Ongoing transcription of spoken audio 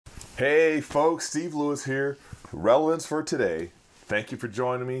Hey folks, Steve Lewis here. Relevance for today. Thank you for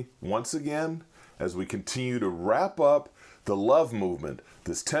joining me once again as we continue to wrap up the love movement.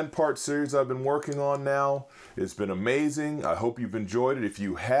 This 10-part series I've been working on now. It's been amazing. I hope you've enjoyed it. If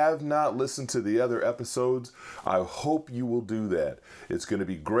you have not listened to the other episodes, I hope you will do that. It's going to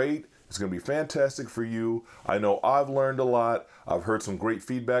be great. It's going to be fantastic for you. I know I've learned a lot. I've heard some great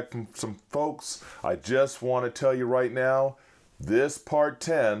feedback from some folks. I just want to tell you right now, this part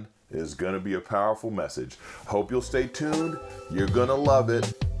 10 is going to be a powerful message. Hope you'll stay tuned. You're going to love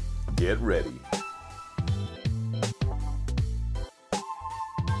it. Get ready.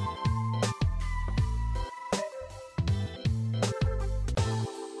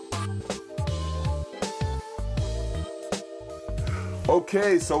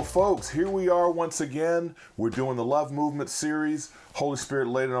 Okay, so folks, here we are once again. We're doing the Love Movement series. Holy Spirit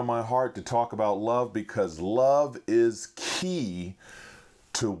laid it on my heart to talk about love because love is key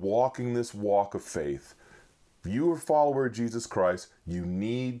to walking this walk of faith. If you are a follower of Jesus Christ, you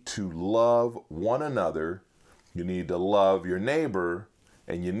need to love one another. You need to love your neighbor,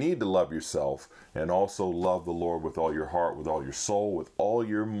 and you need to love yourself, and also love the Lord with all your heart, with all your soul, with all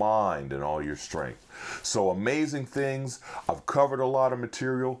your mind, and all your strength. So amazing things. I've covered a lot of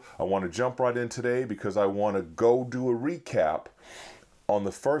material. I want to jump right in today because I want to go do a recap on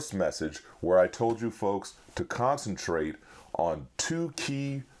the first message where I told you folks to concentrate on two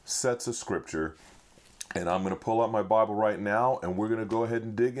key sets of scripture. And I'm going to pull out my Bible right now, and we're going to go ahead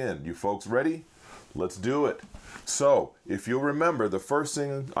and dig in. You folks ready? Let's do it. So, if you'll remember, the first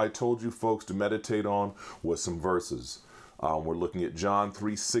thing I told you folks to meditate on was some verses. We're looking at John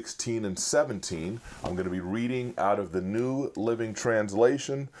 3:16 and 17. I'm going to be reading out of the New Living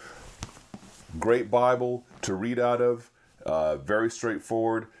Translation. Great Bible to read out of. Very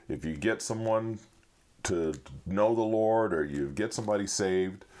straightforward. If you get someone to know the Lord or you get somebody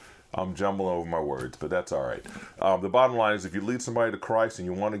saved, I'm jumbling over my words, but that's all right. The bottom line is if you lead somebody to Christ and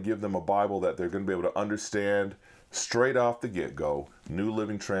you want to give them a Bible that they're going to be able to understand straight off the get-go, New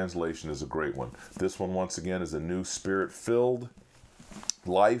Living Translation is a great one. This one, once again, is a New Spirit-Filled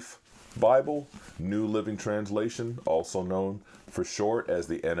Life Bible, New Living Translation, also known for short as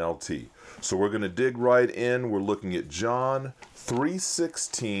the NLT. So we're going to dig right in. We're looking at John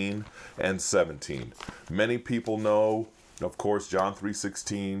 3:16 and 17. Many people know, of course, John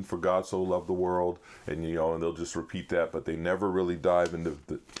 3:16, for God so loved the world, and and they'll just repeat that, but they never really dive into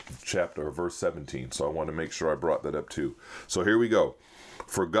the chapter or verse 17. So I want to make sure I brought that up too. So here we go.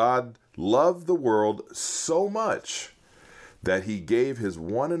 For God loved the world so much that he gave his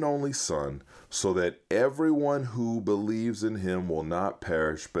one and only Son, so that everyone who believes in him will not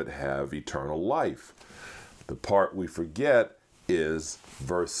perish but have eternal life. The part we forget is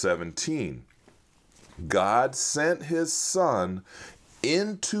verse 17. God sent his Son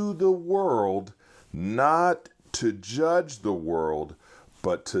into the world not to judge the world,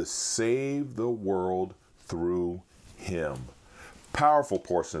 but to save the world through him. Powerful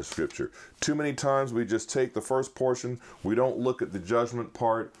portion of scripture. Too many times we just take the first portion. We don't look at the judgment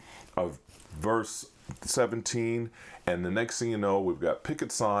part of verse 17. And the next thing you know, we've got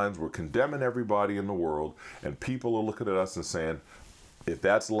picket signs. We're condemning everybody in the world. And people are looking at us and saying, if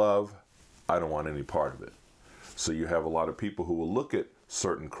that's love, I don't want any part of it. So you have a lot of people who will look at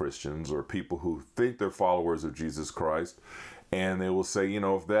certain Christians or people who think they're followers of Jesus Christ, and they will say,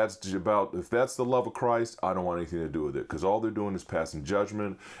 if that's the love of Christ, I don't want anything to do with it, because all they're doing is passing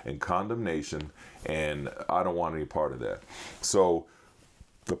judgment and condemnation, and I don't want any part of that. So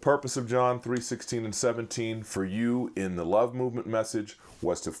the purpose of John 3:16 and 17 for you in the love movement message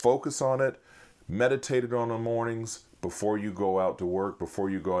was to focus on it, meditate it on the mornings, before you go out to work, before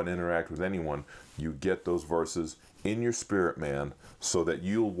you go and interact with anyone. You get those verses in your spirit, man, so that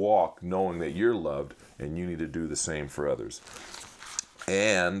you'll walk knowing that you're loved and you need to do the same for others.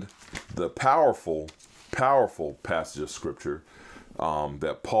 And the powerful, powerful passage of scripture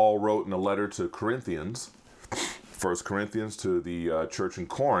that Paul wrote in a letter to Corinthians, 1 Corinthians to the church in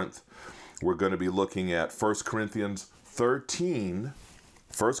Corinth, we're going to be looking at 1 Corinthians 13,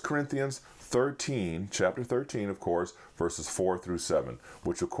 chapter 13, of course, verses 4 through 7,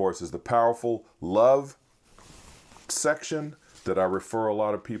 which, of course, is the powerful love section that I refer a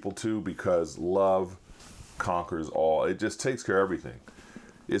lot of people to because love conquers all. It just takes care of everything.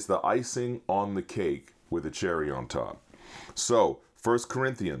 It's the icing on the cake with a cherry on top. So, 1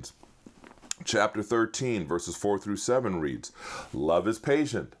 Corinthians chapter 13, verses 4 through 7 reads, love is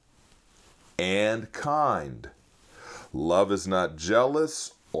patient and kind. Love is not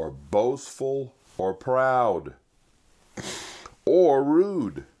jealous or boastful or proud or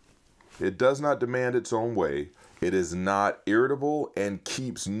rude. It does not demand its own way. It is not irritable and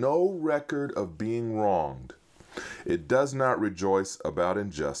keeps no record of being wronged. It does not rejoice about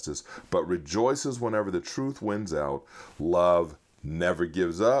injustice, but rejoices whenever the truth wins out. Love never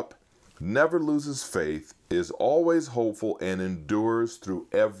gives up, never loses faith, is always hopeful, and endures through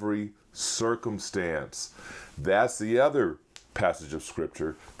every circumstance. That's the other passage of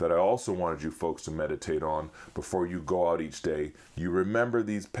scripture that I also wanted you folks to meditate on before you go out each day. You remember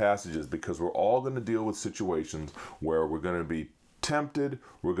these passages because we're all going to deal with situations where we're going to be tempted,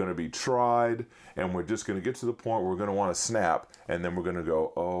 we're going to be tried, and we're just going to get to the point where we're going to want to snap, and then we're going to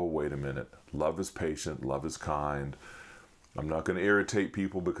go, oh, wait a minute. Love is patient, love is kind. I'm not going to irritate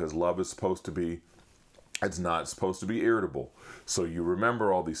people because love is supposed to be, it's not supposed to be irritable. So you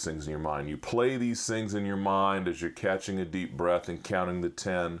remember all these things in your mind. You play these things in your mind as you're catching a deep breath and counting the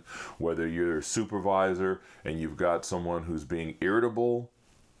 10, whether you're a supervisor and you've got someone who's being irritable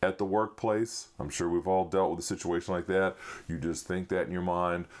at the workplace. I'm sure we've all dealt with a situation like that. You just think that in your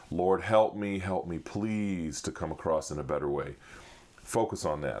mind. Lord, help me please to come across in a better way. Focus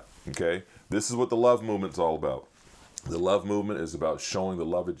on that, okay? This is what the love movement's all about. The love movement is about showing the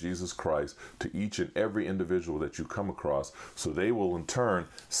love of Jesus Christ to each and every individual that you come across, so they will in turn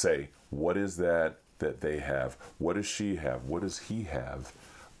say, what is that they have? What does she have? What does he have?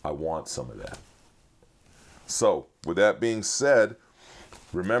 I want some of that. So, with that being said,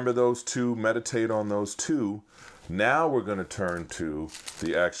 remember those two, meditate on those two. Now we're going to turn to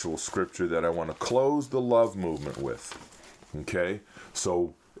the actual scripture that I want to close the love movement with. Okay?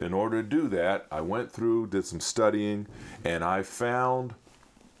 So, in order to do that, I went through, did some studying, and I found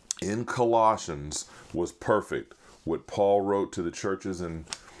in Colossians was perfect. What Paul wrote to the churches, and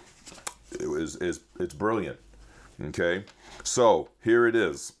it's brilliant. Okay? So, here it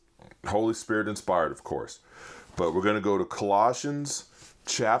is. Holy Spirit inspired, of course. But we're going to go to Colossians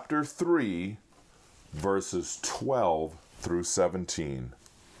chapter 3, verses 12 through 17.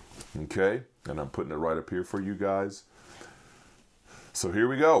 Okay? And I'm putting it right up here for you guys. So here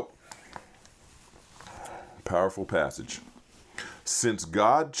we go. Powerful passage. Since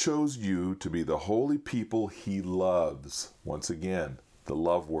God chose you to be the holy people he loves. Once again, the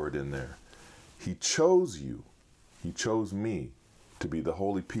love word in there. He chose you. He chose me to be the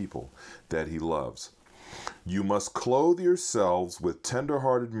holy people that he loves. You must clothe yourselves with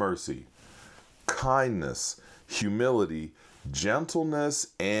tenderhearted mercy, kindness, humility, gentleness,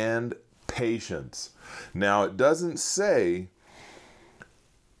 and patience. Now, it doesn't say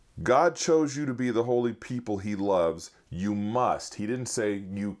God chose you to be the holy people he loves. You must. He didn't say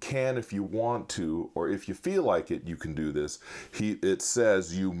you can if you want to, or if you feel like it, you can do this. It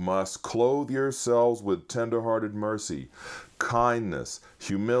says you must clothe yourselves with tenderhearted mercy, kindness,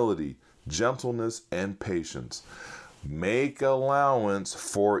 humility, gentleness, and patience. Make allowance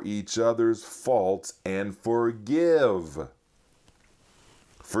for each other's faults and forgive.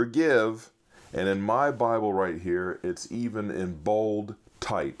 Forgive. And in my Bible right here, it's even in bold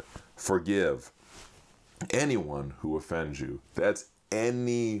type. Forgive anyone who offends you. That's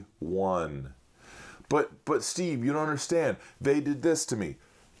anyone. But Steve, you don't understand. They did this to me.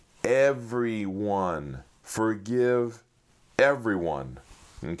 Everyone. Forgive everyone.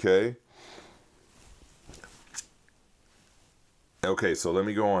 Okay? Okay, so let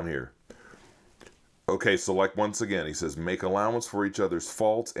me go on here. Okay, so like once again, he says, make allowance for each other's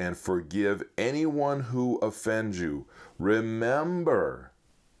faults and forgive anyone who offends you. Remember,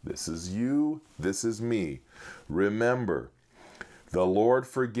 this is you, this is me. Remember, the Lord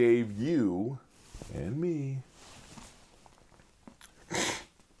forgave you and me.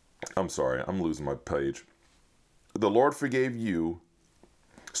 I'm sorry, I'm losing my page. The Lord forgave you,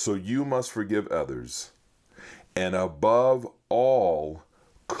 so you must forgive others. And above all,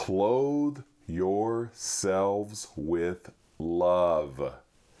 clothe yourselves with love.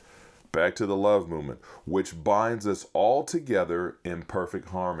 Back to the love movement, which binds us all together in perfect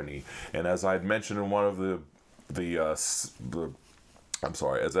harmony. And as I'd mentioned in one of as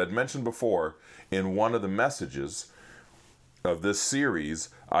I'd mentioned before in one of the messages of this series,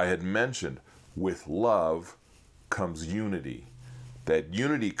 I had mentioned with love comes unity. That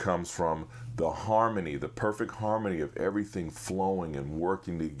unity comes from the harmony, the perfect harmony of everything flowing and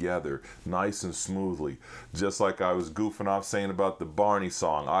working together nice and smoothly. Just like I was goofing off saying about the Barney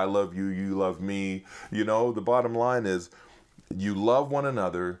song, I love you, you love me. You know, the bottom line is you love one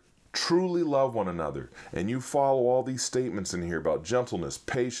another, truly love one another, and you follow all these statements in here about gentleness,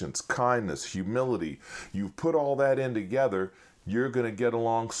 patience, kindness, humility. You put all that in together, you're going to get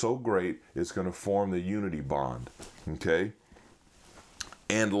along so great, it's going to form the unity bond. Okay?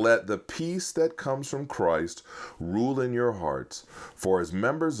 And let the peace that comes from Christ rule in your hearts. For as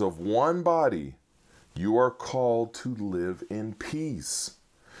members of one body, You are called to live in peace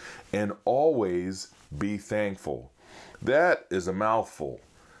and always be thankful. That is a mouthful.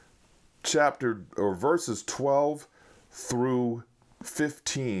 Verses 12 through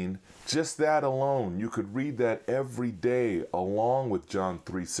 15, just that alone, you could read that every day along with John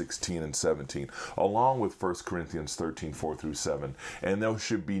 3:16 and 17, along with 1 Corinthians 13:4 through 7. And there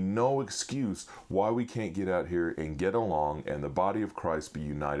should be no excuse why we can't get out here and get along and the body of Christ be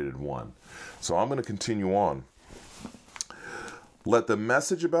united in one. So I'm going to continue on. Let the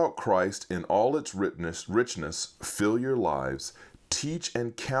message about Christ in all its richness fill your lives. Teach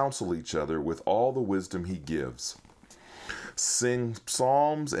and counsel each other with all the wisdom he gives. Sing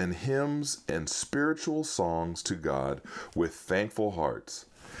psalms and hymns and spiritual songs to God with thankful hearts.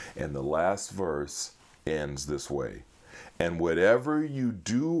 And the last verse ends this way. And whatever you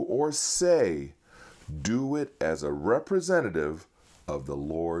do or say, do it as a representative of the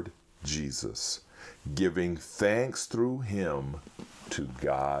Lord Jesus, giving thanks through him to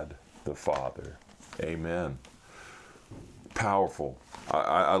God the Father. Amen. Powerful.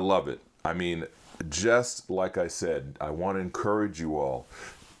 I love it. I mean, just like I said, I want to encourage you all.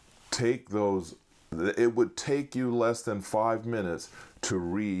 Take those, it would take you less than 5 minutes to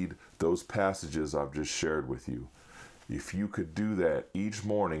read those passages I've just shared with you. If you could do that each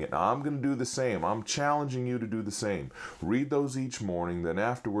morning, and I'm going to do the same. I'm challenging you to do the same. Read those each morning, then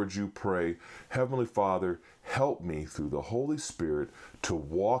afterwards you pray, Heavenly Father, help me through the Holy Spirit to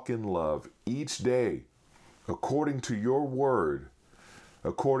walk in love each day according to your word,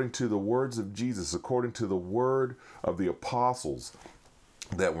 according to the words of Jesus, according to the word of the apostles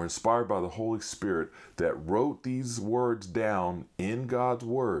that were inspired by the Holy Spirit that wrote these words down in God's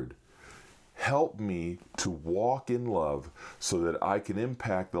word. Help me to walk in love so that I can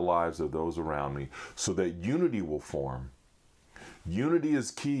impact the lives of those around me, so that unity will form. Unity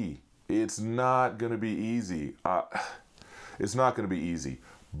is key. It's not going to be easy. It's not going to be easy,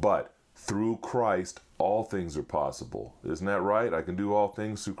 but through Christ, all things are possible. Isn't that right? I can do all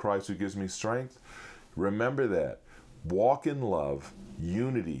things through Christ who gives me strength. Remember that. Walk in love,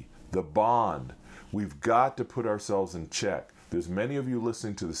 unity, the bond. We've got to put ourselves in check. There's many of you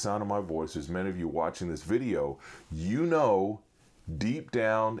listening to the sound of my voice. There's many of you watching this video. You know deep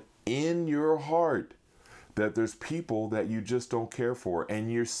down in your heart that there's people that you just don't care for, and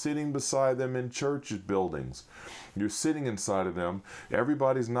you're sitting beside them in church buildings. You're sitting inside of them.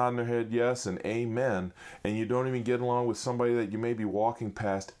 Everybody's nodding their head yes and amen, and you don't even get along with somebody that you may be walking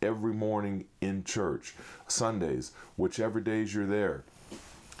past every morning in church, Sundays, whichever days you're there.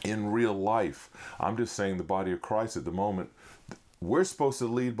 In real life, I'm just saying the body of Christ at the moment, we're supposed to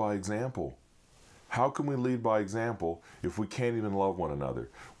lead by example. How can we lead by example if we can't even love one another?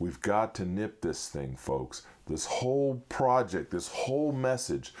 We've got to nip this thing, folks. This whole project, this whole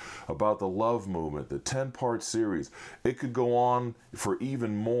message about the love movement, the 10-part series, it could go on for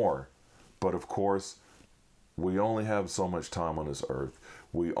even more. But of course, we only have so much time on this earth.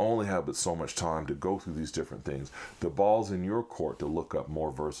 We only have but so much time to go through these different things. The ball's in your court to look up more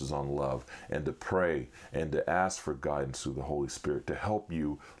verses on love and to pray and to ask for guidance through the Holy Spirit to help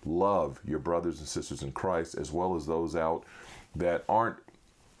you love your brothers and sisters in Christ, as well as those out that aren't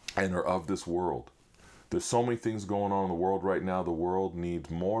and are of this world. There's so many things going on in the world right now. The world needs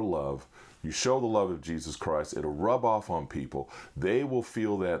more love. You show the love of Jesus Christ, it'll rub off on people. They will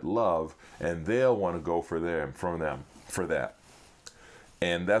feel that love, and they'll want to go for that.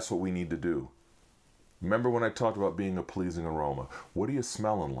 And that's what we need to do. Remember when I talked about being a pleasing aroma? What are you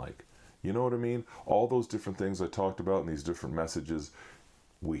smelling like? You know what I mean? All those different things I talked about in these different messages,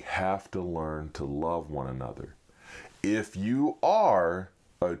 we have to learn to love one another. If you are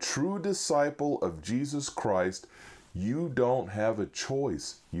a true disciple of Jesus Christ, you don't have a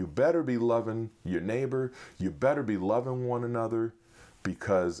choice. You better be loving your neighbor. You better be loving one another,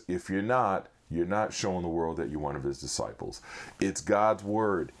 because if you're not showing the world that you're one of his disciples. It's God's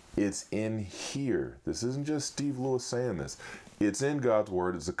word. It's in here. This isn't just Steve Lewis saying this. It's in God's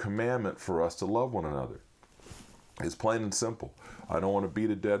word. It's a commandment for us to love one another. It's plain and simple. I don't want to beat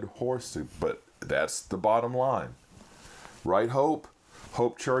a dead horse, but that's the bottom line. Right, Hope?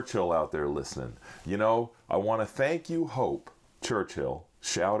 Hope Churchill out there listening. You know, I want to thank you, Hope Churchill.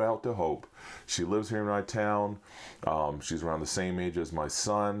 Shout out to Hope. She lives here in my town. She's around the same age as my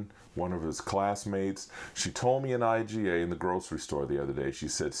son, one of his classmates. She told me in IGA in the grocery store the other day, she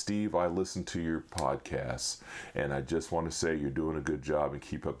said, Steve, I listen to your podcasts, and I just want to say you're doing a good job and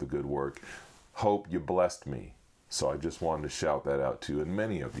keep up the good work. Hope, you blessed me. So I just wanted to shout that out to you and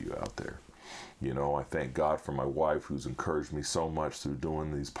many of you out there. You know, I thank God for my wife, who's encouraged me so much through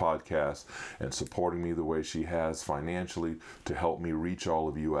doing these podcasts and supporting me the way she has financially to help me reach all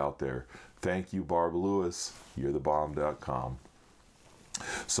of you out there. Thank you, Barb Lewis. You're the bomb.com.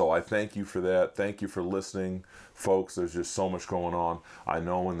 So I thank you for that. Thank you for listening. Folks, there's just so much going on. I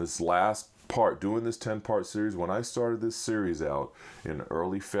know in this last part, doing this 10-part series, when I started this series out in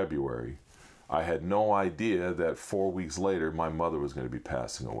early February, I had no idea that 4 weeks later, my mother was going to be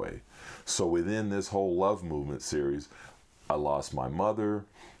passing away. So within this whole love movement series, I lost my mother.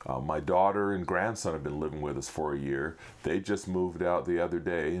 My daughter and grandson have been living with us for a year. They just moved out the other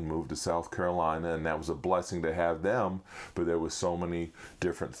day and moved to South Carolina, and that was a blessing to have them. But there was so many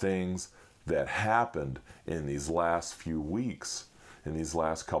different things that happened in these last few weeks, in these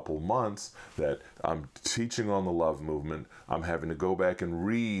last couple months, that I'm teaching on the love movement. I'm having to go back and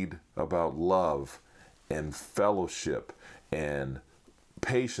read about love and fellowship and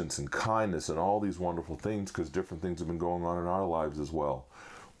patience and kindness and all these wonderful things, because different things have been going on in our lives as well.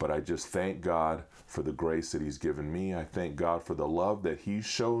 But I just thank God for the grace that he's given me. I thank God for the love that he's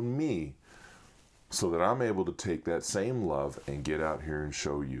shown me, so that I'm able to take that same love and get out here and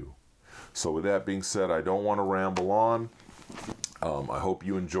show you. So with that being said, I don't want to ramble on. I hope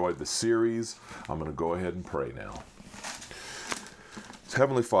you enjoyed the series. I'm going to go ahead and pray now.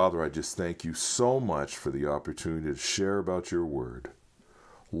 Heavenly Father, I just thank you so much for the opportunity to share about your word.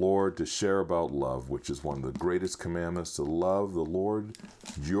 Lord, to share about love, which is one of the greatest commandments, to love the Lord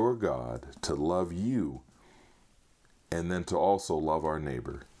your God, to love you, and then to also love our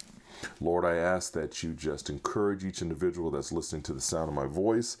neighbor. Lord, I ask that you just encourage each individual that's listening to the sound of my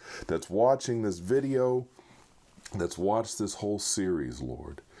voice, that's watching this video, that's watched this whole series,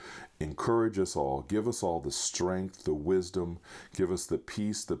 Lord. Encourage us all. Give us all the strength, the wisdom. Give us the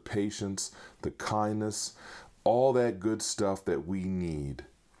peace, the patience, the kindness, all that good stuff that we need.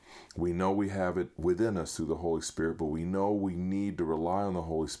 We know we have it within us through the Holy Spirit, but we know we need to rely on the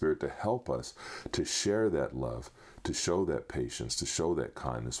Holy Spirit to help us to share that love, to show that patience, to show that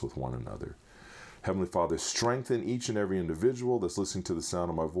kindness with one another. Heavenly Father, strengthen each and every individual that's listening to the sound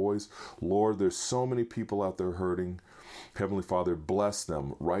of my voice. Lord, there's so many people out there hurting. Heavenly Father, bless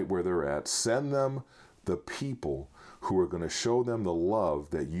them right where they're at. Send them the people who are going to show them the love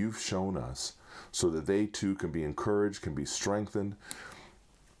that you've shown us, so that they too can be encouraged, can be strengthened.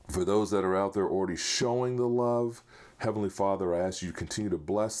 For those that are out there already showing the love, Heavenly Father, I ask you to continue to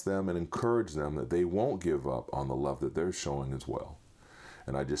bless them and encourage them that they won't give up on the love that they're showing as well.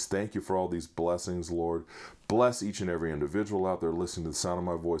 And I just thank you for all these blessings, Lord. Bless each and every individual out there listening to the sound of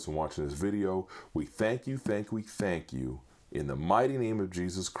my voice and watching this video. We thank you, thank you, in the mighty name of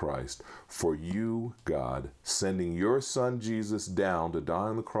Jesus Christ, for you, God, sending your Son Jesus down to die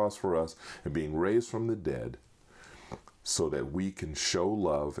on the cross for us and being raised from the dead, so that we can show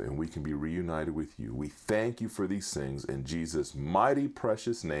love and we can be reunited with you. We thank you for these things in Jesus' mighty,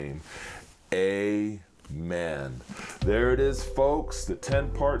 precious name. Amen. There it is, folks, the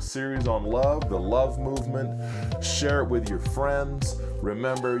 10-part series on love, the love movement. Share it with your friends.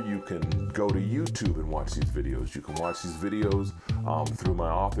 Remember, you can go to YouTube and watch these videos. You can watch these videos through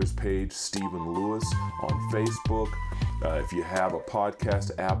my author's page, Stephen Lewis, on Facebook. If you have a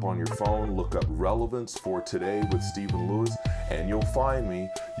podcast app on your phone, look up Relevance for Today with Stephen Lewis, and you'll find me.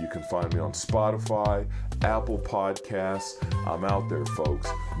 You can find me on Spotify, Apple Podcasts. I'm out there, folks.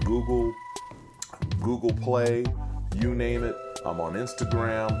 Google Play, you name it. I'm on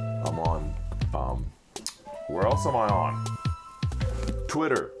Instagram. I'm on, where else am I on?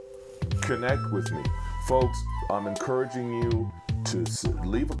 Twitter. Connect with me. Folks, I'm encouraging you to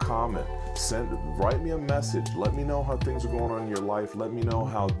leave a comment. Write me a message. Let me know how things are going on in your life. Let me know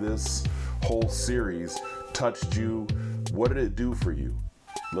how this whole series touched you. What did it do for you?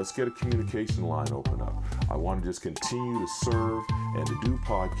 Let's get a communication line open up. I want to just continue to serve and to do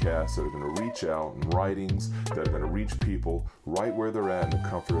podcasts that are going to reach out, and writings that are going to reach people right where they're at in the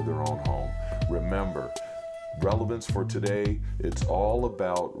comfort of their own home. Remember, Relevance for Today, it's all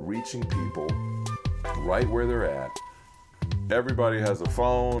about reaching people right where they're at. Everybody has a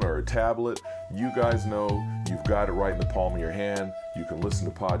phone or a tablet. You guys know you've got it right in the palm of your hand. You can listen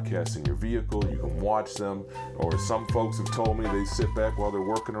to podcasts in your vehicle. You can watch them. Or some folks have told me they sit back while they're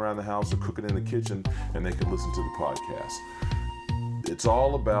working around the house or cooking in the kitchen, and they can listen to the podcast. It's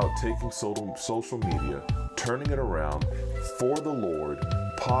all about taking social media, turning it around for the Lord,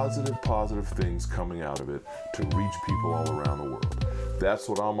 positive things coming out of it to reach people all around the world. That's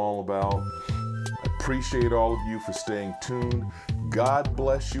what I'm all about. Appreciate all of you for staying tuned. God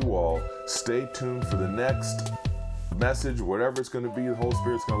bless you all. Stay tuned for the next message, whatever it's going to be. The Holy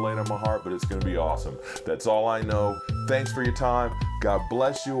Spirit's going to lay it on my heart, but it's going to be awesome. That's all I know. Thanks for your time. God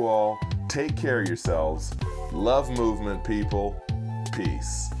bless you all. Take care of yourselves. Love movement, people.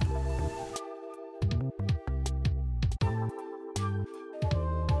 Peace.